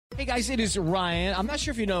Hey guys, it is Ryan. I'm not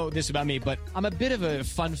sure if you know this about me, but I'm a bit of a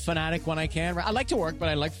fun fanatic when I can. I like to work, but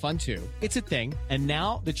I like fun too. It's a thing. And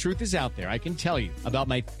now the truth is out there. I can tell you about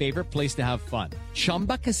my favorite place to have fun.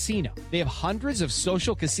 Chumba Casino. They have hundreds of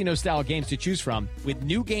social casino style games to choose from with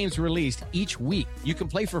new games released each week. You can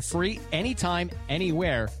play for free anytime,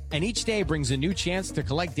 anywhere. And each day brings a new chance to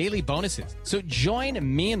collect daily bonuses. So join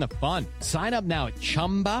me in the fun. Sign up now at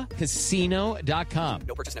ChumbaCasino.com.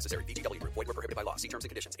 No purchase necessary. VGW Group. Void where prohibited by law. See terms and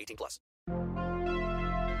conditions. 18+.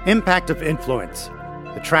 Impact of Influence,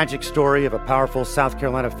 the tragic story of a powerful South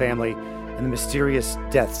Carolina family and the mysterious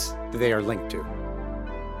deaths that they are linked to.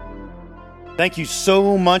 Thank you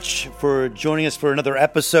so much for joining us for another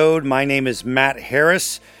episode. My name is Matt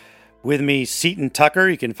Harris. With me, Seton Tucker.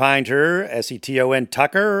 You can find her, Seton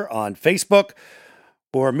Tucker, on Facebook.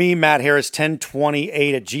 Or me, Matt Harris,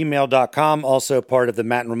 1028 at gmail.com. Also part of the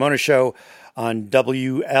Matt and Ramona Show on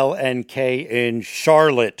WLNK in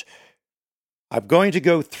Charlotte. I'm going to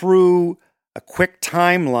go through a quick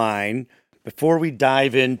timeline before we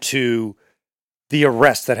dive into the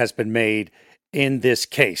arrest that has been made in this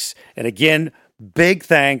case. And again, big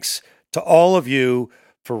thanks to all of you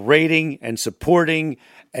for rating and supporting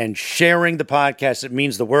and sharing the podcast. It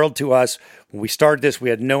means the world to us. When we started this, we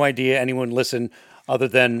had no idea anyone would listen other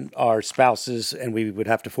than our spouses, and we would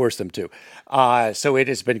have to force them to. So it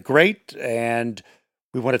has been great, and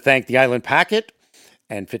we want to thank the Island Packet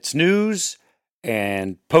and Fitz News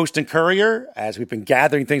and Post and Courier, as we've been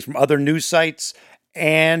gathering things from other news sites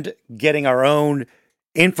and getting our own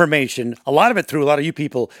information, a lot of it through a lot of you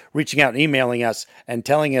people reaching out and emailing us and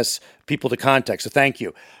telling us people to contact. So thank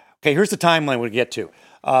you. Okay, here's the timeline we'll get to.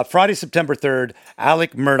 Friday, September 3rd,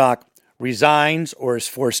 Alec Murdaugh resigns or is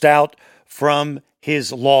forced out from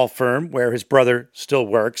his law firm, where his brother still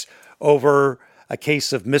works, over a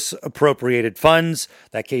case of misappropriated funds.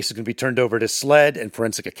 That case is going to be turned over to SLED and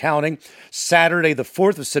Forensic Accounting. Saturday, the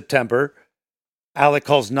 4th of September, Alec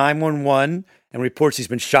calls 911 and reports he's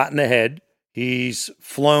been shot in the head. He's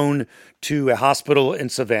flown to a hospital in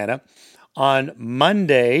Savannah. On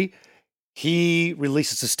Monday, he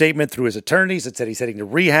releases a statement through his attorneys that said he's heading to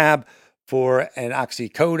rehab for an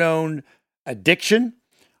oxycodone addiction.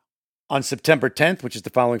 On September 10th, which is the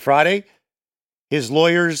following Friday, his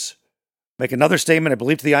lawyers make another statement, I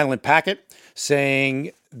believe to the Island Packet,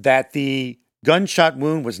 saying that the gunshot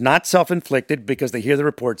wound was not self-inflicted because they hear the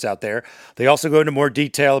reports out there. They also go into more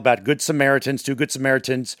detail about two Good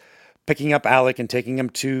Samaritans picking up Alec and taking him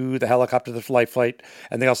to the helicopter, the flight.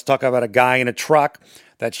 And they also talk about a guy in a truck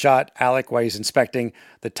that shot Alec while he's inspecting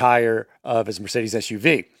the tire of his Mercedes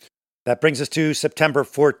SUV. That brings us to September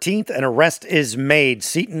 14th. An arrest is made.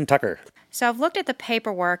 Seton Tucker. So I've looked at the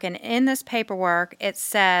paperwork, and in this paperwork, it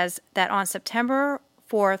says that on September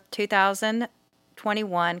 4th,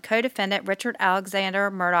 2021, co-defendant Richard Alexander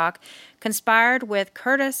Murdaugh conspired with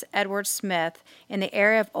Curtis Edward Smith in the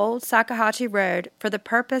area of Old Sakahatchee Road for the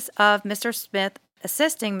purpose of Mr. Smith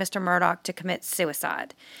assisting Mr. Murdaugh to commit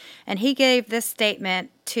suicide. And he gave this statement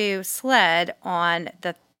to SLED on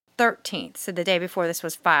the 13th, so the day before this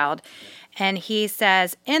was filed. And he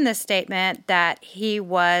says in this statement that he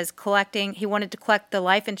wanted to collect the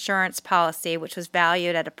life insurance policy, which was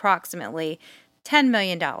valued at approximately $10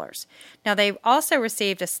 million. Now, they also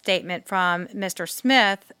received a statement from Mr.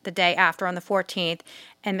 Smith the day after on the 14th,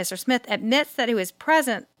 and Mr. Smith admits that he was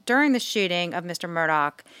present during the shooting of Mr.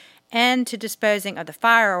 Murdaugh and to disposing of the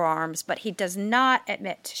firearms, but he does not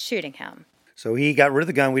admit to shooting him. So he got rid of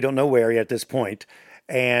the gun. We don't know where yet at this point.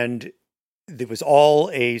 And it was all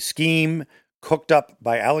a scheme cooked up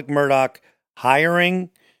by Alec Murdaugh, hiring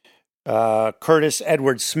Curtis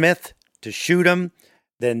Edward Smith to shoot him.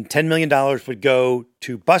 Then $10 million would go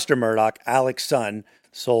to Buster Murdaugh, Alec's son,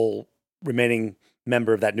 sole remaining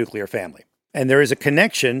member of that nuclear family. And there is a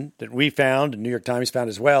connection that we found, and New York Times found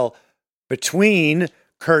as well, between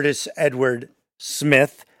Curtis Edward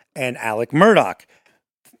Smith and Alec Murdaugh.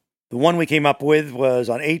 The one we came up with was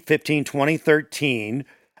on 8/15/2013.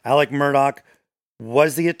 Alec Murdaugh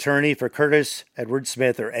was the attorney for Curtis Edward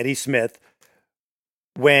Smith, or Eddie Smith,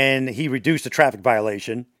 when he reduced a traffic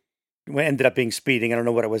violation. It ended up being speeding. I don't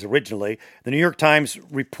know what it was originally. The New York Times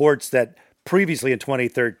reports that previously in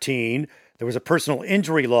 2013, there was a personal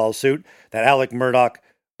injury lawsuit that Alec Murdaugh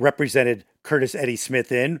represented Curtis Eddie Smith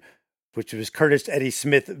in, which was Curtis Eddie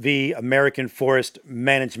Smith v. American Forest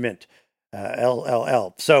Management.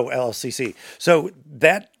 LLC. So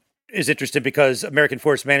that is interesting because American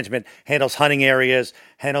Forest Management handles hunting areas,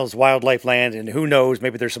 handles wildlife land, and who knows,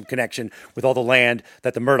 maybe there's some connection with all the land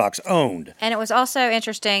that the Murdaughs owned. And it was also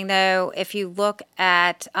interesting, though, if you look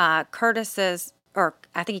at Curtis's, or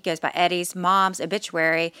I think he goes by Eddie's mom's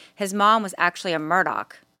obituary, his mom was actually a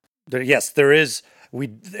Murdaugh. Yes, there is.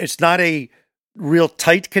 It's not a real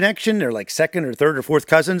tight connection. They're like second or third or fourth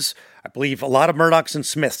cousins. I believe a lot of Murdochs and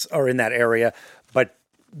Smiths are in that area, but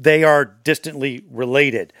they are distantly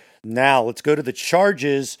related. Now, let's go to the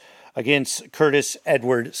charges against Curtis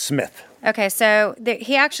Edward Smith. Okay, so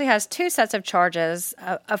he actually has two sets of charges.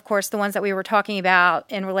 Of course, the ones that we were talking about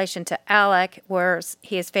in relation to Alec, where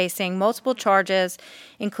he is facing multiple charges,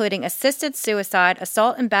 including assisted suicide,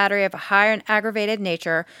 assault and battery of a higher and aggravated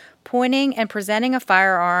nature, pointing and presenting a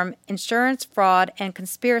firearm, insurance fraud, and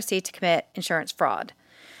conspiracy to commit insurance fraud.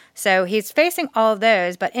 So he's facing all of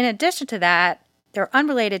those, but in addition to that, they're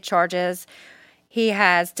unrelated charges. He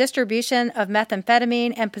has distribution of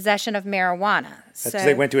methamphetamine and possession of marijuana. So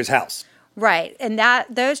they went to his house. Right, and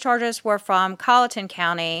those charges were from Colleton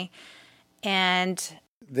County, and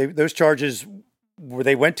those charges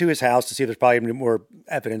they went to his house to see if there's probably more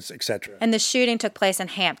evidence, etc. And the shooting took place in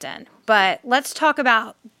Hampton. But let's talk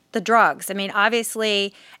about the drugs. I mean,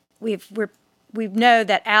 obviously, we know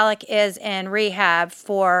that Alec is in rehab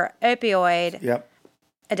for opioid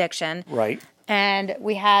addiction. Right. And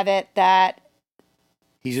we have it that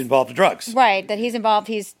he's involved in drugs. Right, that he's involved.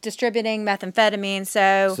 He's distributing methamphetamine.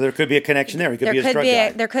 So there could be a connection there. He could be a drug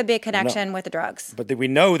guy. There could be a connection with the drugs. But we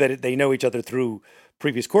know that they know each other through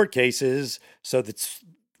previous court cases, so that's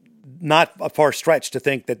not a far stretch to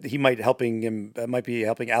think that he might be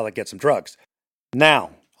helping Alec get some drugs.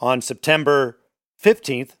 Now, on September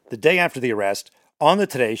 15th, the day after the arrest, on the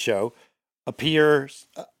Today Show, appears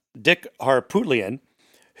Dick Harpootlian,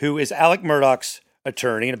 who is Alec Murdaugh's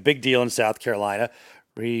attorney, and a big deal in South Carolina.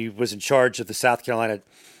 He was in charge of the South Carolina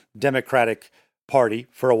Democratic Party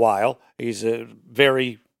for a while. He's a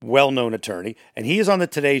very well-known attorney, and he is on the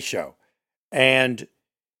Today Show. And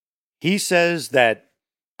he says that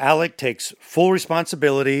Alec takes full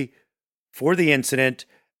responsibility for the incident,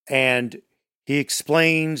 and he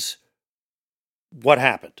explains what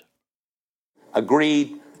happened.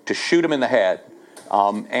 Agreed to shoot him in the head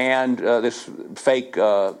and this fake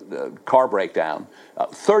car breakdown.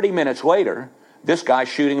 30 minutes later, this guy's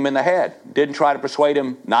shooting him in the head. Didn't try to persuade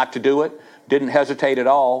him not to do it. Didn't hesitate at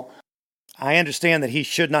all. I understand that he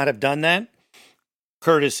should not have done that.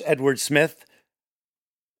 Curtis Edward Smith.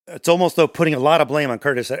 It's almost though putting a lot of blame on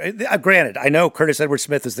Curtis. Granted, I know Curtis Edward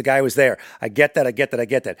Smith is the guy who was there. I get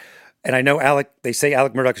that. And I know they say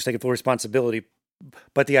Alec Murdaugh is taking full responsibility.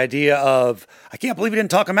 But the idea of, I can't believe he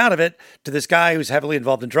didn't talk him out of it, to this guy who's heavily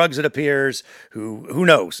involved in drugs, it appears, who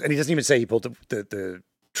knows? And he doesn't even say he pulled the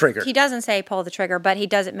trigger. He doesn't say he pulled the trigger, but he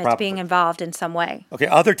does admit to being involved in some way. Okay,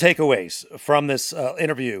 other takeaways from this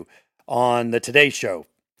interview on the Today Show.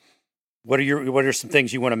 What are some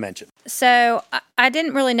things you want to mention? So I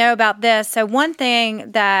didn't really know about this. So one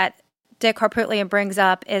thing that Dick Harpootlian brings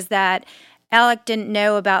up is that Alec didn't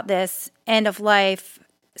know about this end-of-life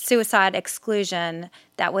suicide exclusion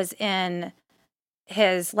that was in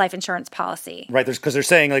his life insurance policy. Right, because they're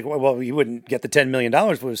saying, like, well, you wouldn't get the $10 million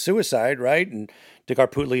if it was suicide, right? And Dick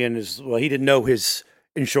Harpootlian he didn't know his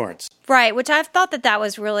insurance. Right, which I've thought that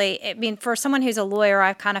was really, I mean, for someone who's a lawyer,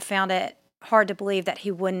 I've kind of found it hard to believe that he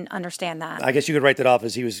wouldn't understand that. I guess you could write that off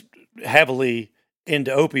as he was heavily into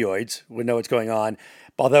opioids, would know what's going on.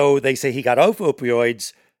 Although they say he got off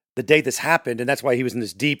opioids the day this happened, and that's why he was in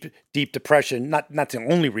this deep, deep depression. Not the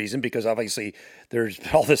only reason, because obviously there's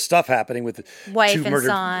all this stuff happening with wife two and murdered,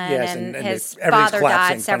 son, yes, and his everything's father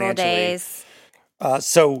collapsing died several days.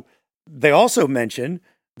 So they also mention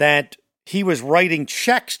that he was writing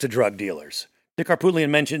checks to drug dealers. Dick Harpootlian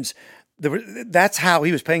mentions that's how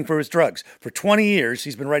he was paying for his drugs. For 20 years,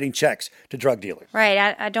 he's been writing checks to drug dealers. Right.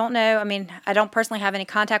 I don't know. I mean, I don't personally have any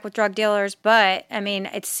contact with drug dealers, but, I mean,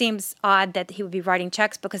 it seems odd that he would be writing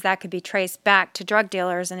checks because that could be traced back to drug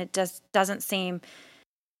dealers, and it just doesn't seem...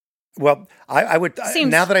 Well, I would...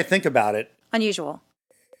 now that I think about it... Unusual.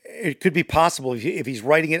 It could be possible if he's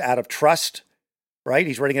writing it out of trust, right?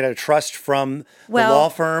 He's writing it out of trust from the law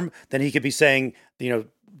firm, then he could be saying,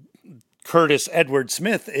 Curtis Edward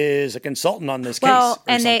Smith is a consultant on this case. Well,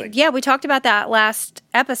 and we talked about that last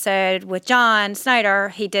episode with John Snyder.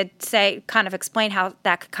 He did kind of explain how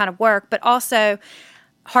that could kind of work, but also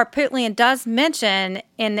Harpootlian does mention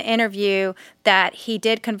in the interview that he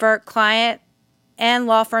did convert client and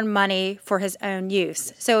law firm money for his own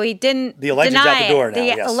use. So he didn't the alleged is out the door now.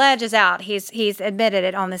 The alleged is out. He's admitted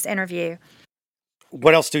it on this interview.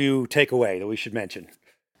 What else do you take away that we should mention?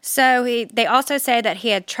 So they also say that he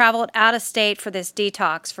had traveled out of state for this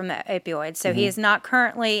detox from the opioids. So he is not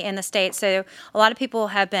currently in the state. So a lot of people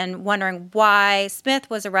have been wondering why Smith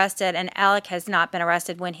was arrested and Alec has not been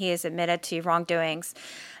arrested when he is admitted to wrongdoings.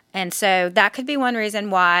 And so that could be one reason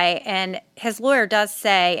why. And his lawyer does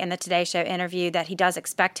say in the Today Show interview that he does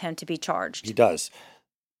expect him to be charged. He does.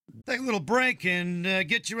 Take a little break and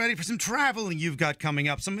get you ready for some traveling you've got coming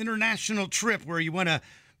up, some international trip where you want to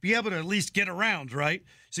be able to at least get around, right?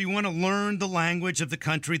 So you want to learn the language of the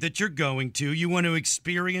country that you're going to. You want to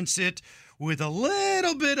experience it with a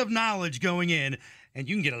little bit of knowledge going in. And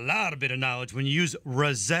you can get a lot of bit of knowledge when you use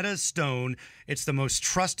Rosetta Stone. It's the most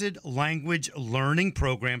trusted language learning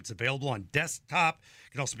program. It's available on desktop.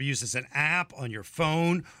 It can also be used as an app on your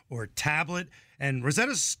phone or tablet. And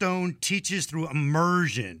Rosetta Stone teaches through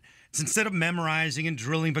immersion. It's instead of memorizing and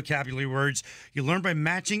drilling vocabulary words, you learn by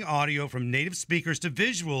matching audio from native speakers to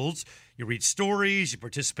visuals. You read stories, you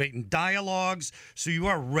participate in dialogues, so you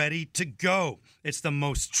are ready to go. It's the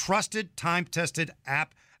most trusted, time-tested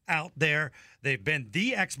app out there. They've been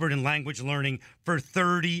the expert in language learning for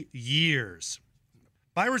 30 years.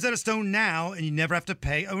 Buy Rosetta Stone now, and you never have to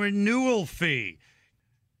pay a renewal fee.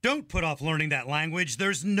 Don't put off learning that language.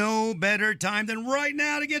 There's no better time than right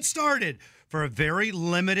now to get started. For a very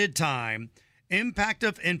limited time, Impact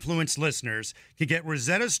of Influence listeners can get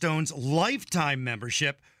Rosetta Stone's lifetime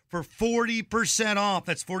membership for 40% off.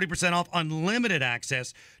 That's 40% off unlimited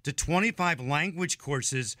access to 25 language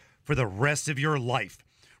courses for the rest of your life.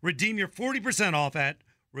 Redeem your 40% off at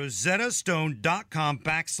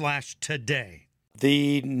rosettastone.com/today.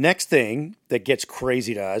 The next thing that gets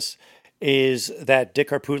crazy to us is that Dick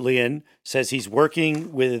Harpootlian says he's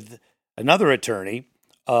working with another attorney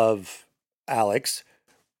of Alex,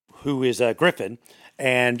 who is Griffin,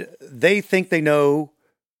 and they think they know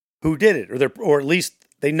who did it, or at least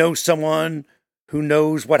they know someone who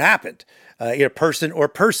knows what happened, either person or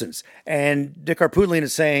persons. And Dick Harpootlian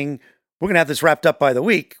is saying, we're going to have this wrapped up by the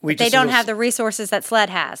week. They don't have the resources that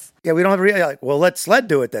SLED has. Yeah, we don't have. Well, let SLED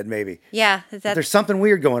do it then, maybe. Yeah. There's something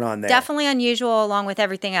weird going on there. Definitely unusual along with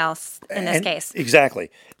everything else in this case.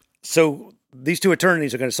 Exactly. So these two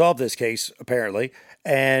attorneys are going to solve this case, apparently.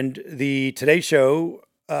 And the Today Show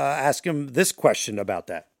asked him this question about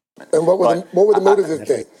that. And what would the motive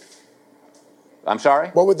be? I'm sorry?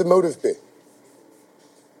 What would the motive be?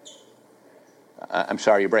 I'm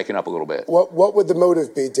sorry, you're breaking up a little bit. What would the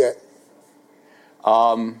motive be, Dick?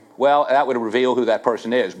 Well, that would reveal who that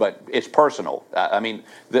person is, but it's personal. I mean,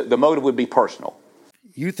 the motive would be personal.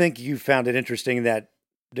 You think you found it interesting that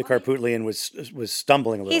Dick Harpootlian was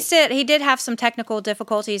stumbling a little? He did have some technical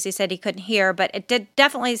difficulties. He said he couldn't hear, but it did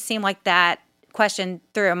definitely seem like that question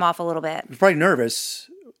threw him off a little bit. He's probably nervous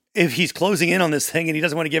if he's closing in on this thing and he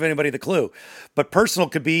doesn't want to give anybody the clue. But personal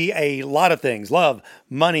could be a lot of things: love,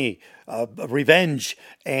 money, revenge,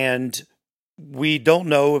 and we don't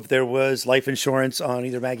know if there was life insurance on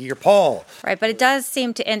either Maggie or Paul. Right, but it does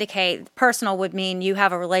seem to indicate personal would mean you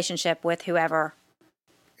have a relationship with whoever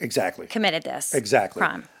committed this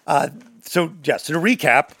crime. So to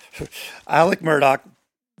recap, Alec Murdaugh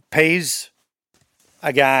pays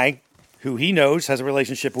a guy who he knows has a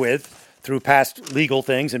relationship with through past legal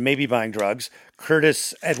things and maybe buying drugs,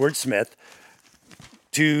 Curtis Edward Smith,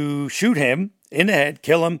 to shoot him in the head,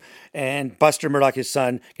 kill him, and Buster Murdaugh, his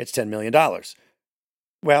son, gets $10 million.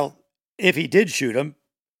 Well, if he did shoot him,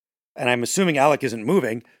 and I'm assuming Alec isn't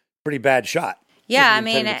moving, pretty bad shot. Yeah, I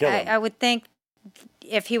mean, I would think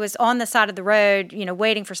if he was on the side of the road,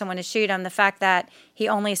 waiting for someone to shoot him, the fact that he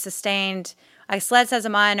only sustained, SLED says a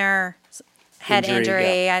minor head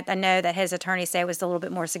injury. Yeah. I know that his attorneys say it was a little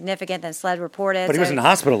bit more significant than SLED reported. But he was in the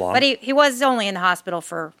hospital long. But he was only in the hospital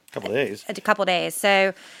for a couple of days.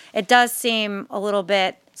 So it does seem a little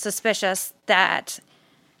bit suspicious that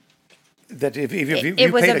if you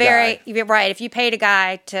if you paid a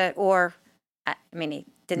guy to, or I mean, he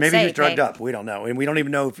didn't maybe say he was drugged up. We don't know, and we don't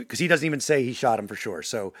even know because he doesn't even say he shot him for sure.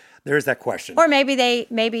 So there's that question. Or maybe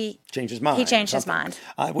changed his mind. He changed his mind,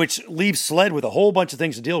 which leaves SLED with a whole bunch of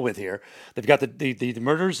things to deal with here. They've got the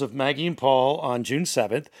murders of Maggie and Paul on June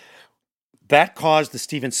 7th. That caused the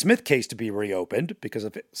Stephen Smith case to be reopened because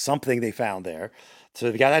of something they found there.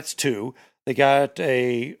 So that's two. They got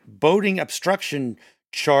a boating obstruction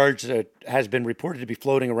charge that has been reported to be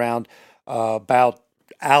floating around about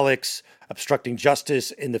Alex obstructing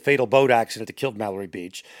justice in the fatal boat accident that killed Mallory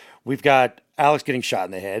Beach. We've got Alex getting shot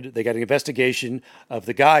in the head. They got an investigation of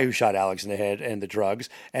the guy who shot Alex in the head and the drugs.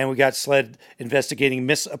 And we got SLED investigating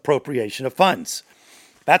misappropriation of funds.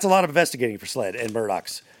 That's a lot of investigating for SLED and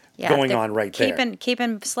Murdaugh's going on right there.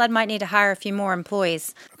 SLED might need to hire a few more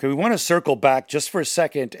employees. Okay, we want to circle back just for a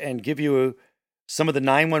second and give you some of the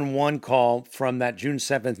 911 call from that June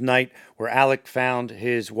 7th night where Alec found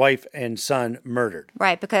his wife and son murdered.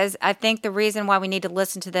 Right, because I think the reason why we need to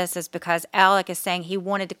listen to this is because Alec is saying he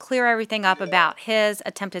wanted to clear everything up about his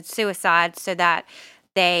attempted suicide so that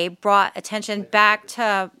they brought attention back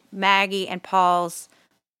to Maggie and Paul's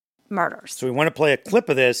murders. So we want to play a clip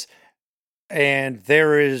of this, and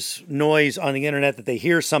there is noise on the internet that they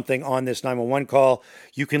hear something on this 911 call.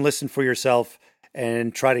 You can listen for yourself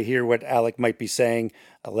and try to hear what Alec might be saying.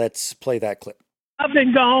 Let's play that clip. I've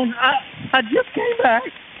been gone. I just came back.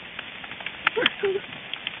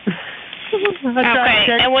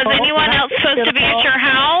 Okay, and was anyone else supposed to be at your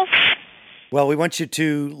house? Well, we want you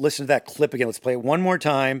to listen to that clip again. Let's play it one more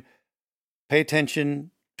time. Pay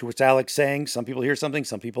attention to what Alec's saying. Some people hear something,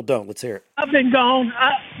 some people don't. Let's hear it. I've been gone.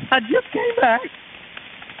 I just came back.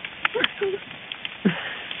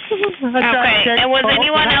 Okay, and was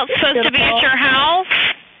anyone else supposed to be at your house?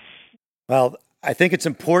 Well, I think it's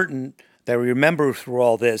important that we remember through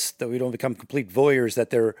all this, that we don't become complete voyeurs, that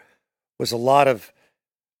there was a lot of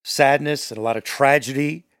sadness and a lot of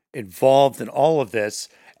tragedy involved in all of this,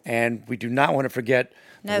 and we do not want to forget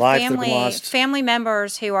the lives that have been lost. Family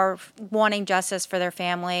members who are wanting justice for their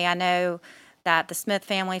family. I know that the Smith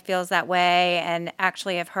family feels that way, and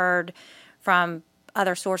actually have heard from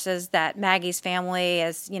other sources that Maggie's family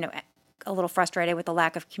is, a little frustrated with the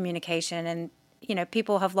lack of communication, and,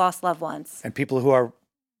 people have lost loved ones. And people who are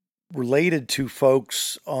related to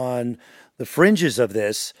folks on the fringes of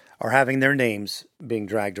this are having their names being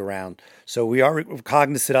dragged around. So we are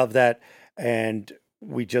cognizant of that, and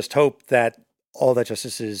we just hope that all that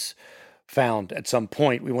justice is found at some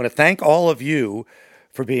point. We want to thank all of you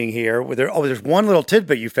for being here. There's one little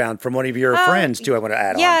tidbit you found from one of your friends, too, I want to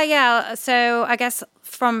add on. Yeah. So I guess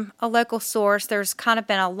from a local source, there's kind of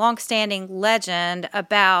been a longstanding legend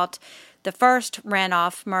about the first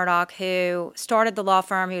Randolph Murdaugh, who started the law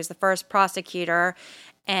firm. He was the first prosecutor,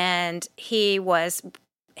 and he was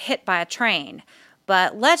hit by a train.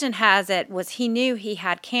 But legend has it was he knew he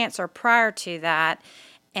had cancer prior to that,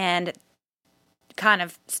 and kind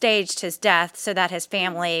of staged his death so that his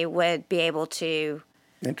family would be able to...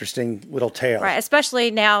 Interesting little tale. Right,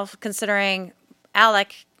 especially now considering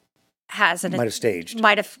Alec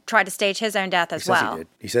might have tried to stage his own death as well.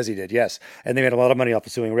 He says he did, yes. And they made a lot of money off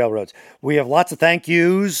of suing railroads. We have lots of thank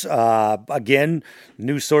yous. Again,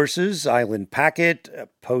 news sources, Island Packet,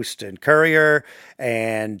 Post and Courier,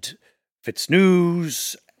 and Fitz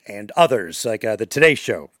News, and others, like the Today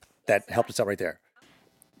Show. That helped us out right there.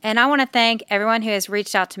 And I want to thank everyone who has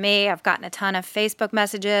reached out to me. I've gotten a ton of Facebook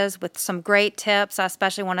messages with some great tips. I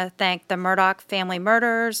especially want to thank the Murdaugh Family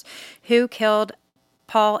Murders, Who Killed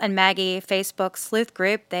Paul and Maggie Facebook sleuth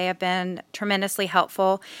group. They have been tremendously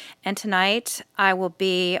helpful. And tonight I will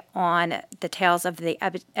be on the Tales of the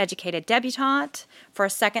Educated Debutante for a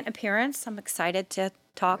second appearance. I'm excited to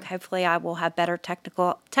talk. Hopefully I will have better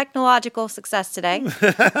technological success today.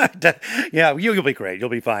 Yeah, you'll be great. You'll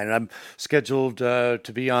be fine. And I'm scheduled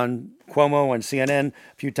to be on Cuomo on CNN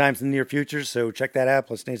a few times in the near future, so check that out,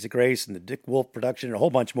 plus Nancy Grace and the Dick Wolf production and a whole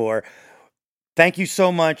bunch more. Thank you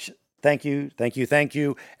so much. Thank you,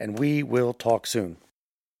 and we will talk soon.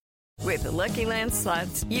 With the Lucky Land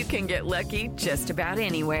Slots, you can get lucky just about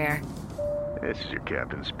anywhere. This is your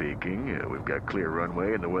captain speaking. We've got clear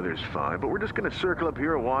runway and the weather's fine, but we're just going to circle up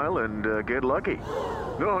here a while and get lucky.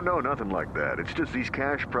 No, nothing like that. It's just these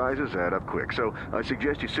cash prizes add up quick. So I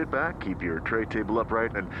suggest you sit back, keep your tray table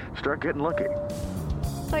upright, and start getting lucky.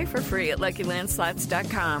 Play for free at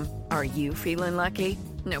LuckyLandSlots.com. Are you feeling lucky?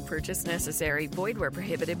 No purchase necessary. Void where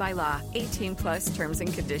prohibited by law. 18+ terms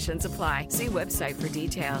and conditions apply. See website for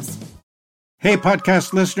details. Hey,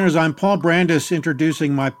 podcast listeners, I'm Paul Brandis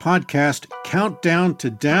introducing my podcast, Countdown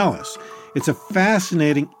to Dallas. It's a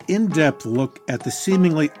fascinating, in-depth look at the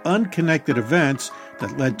seemingly unconnected events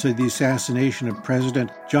that led to the assassination of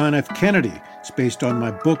President John F. Kennedy. It's based on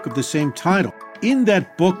my book of the same title. In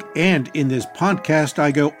that book and in this podcast,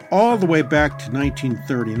 I go all the way back to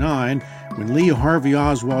 1939, when Lee Harvey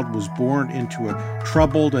Oswald was born into a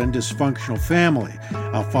troubled and dysfunctional family.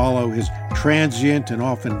 I'll follow his transient and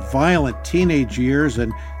often violent teenage years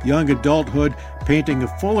and young adulthood, painting a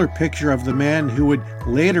fuller picture of the man who would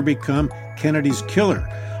later become Kennedy's killer.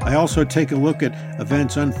 I also take a look at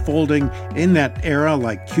events unfolding in that era,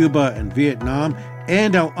 like Cuba and Vietnam,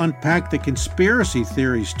 and I'll unpack the conspiracy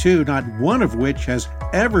theories too, not one of which has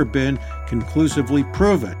ever been conclusively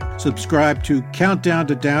proven. Subscribe to Countdown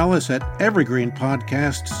to Dallas at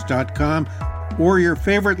evergreenpodcasts.com or your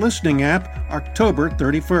favorite listening app, October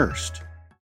 31st.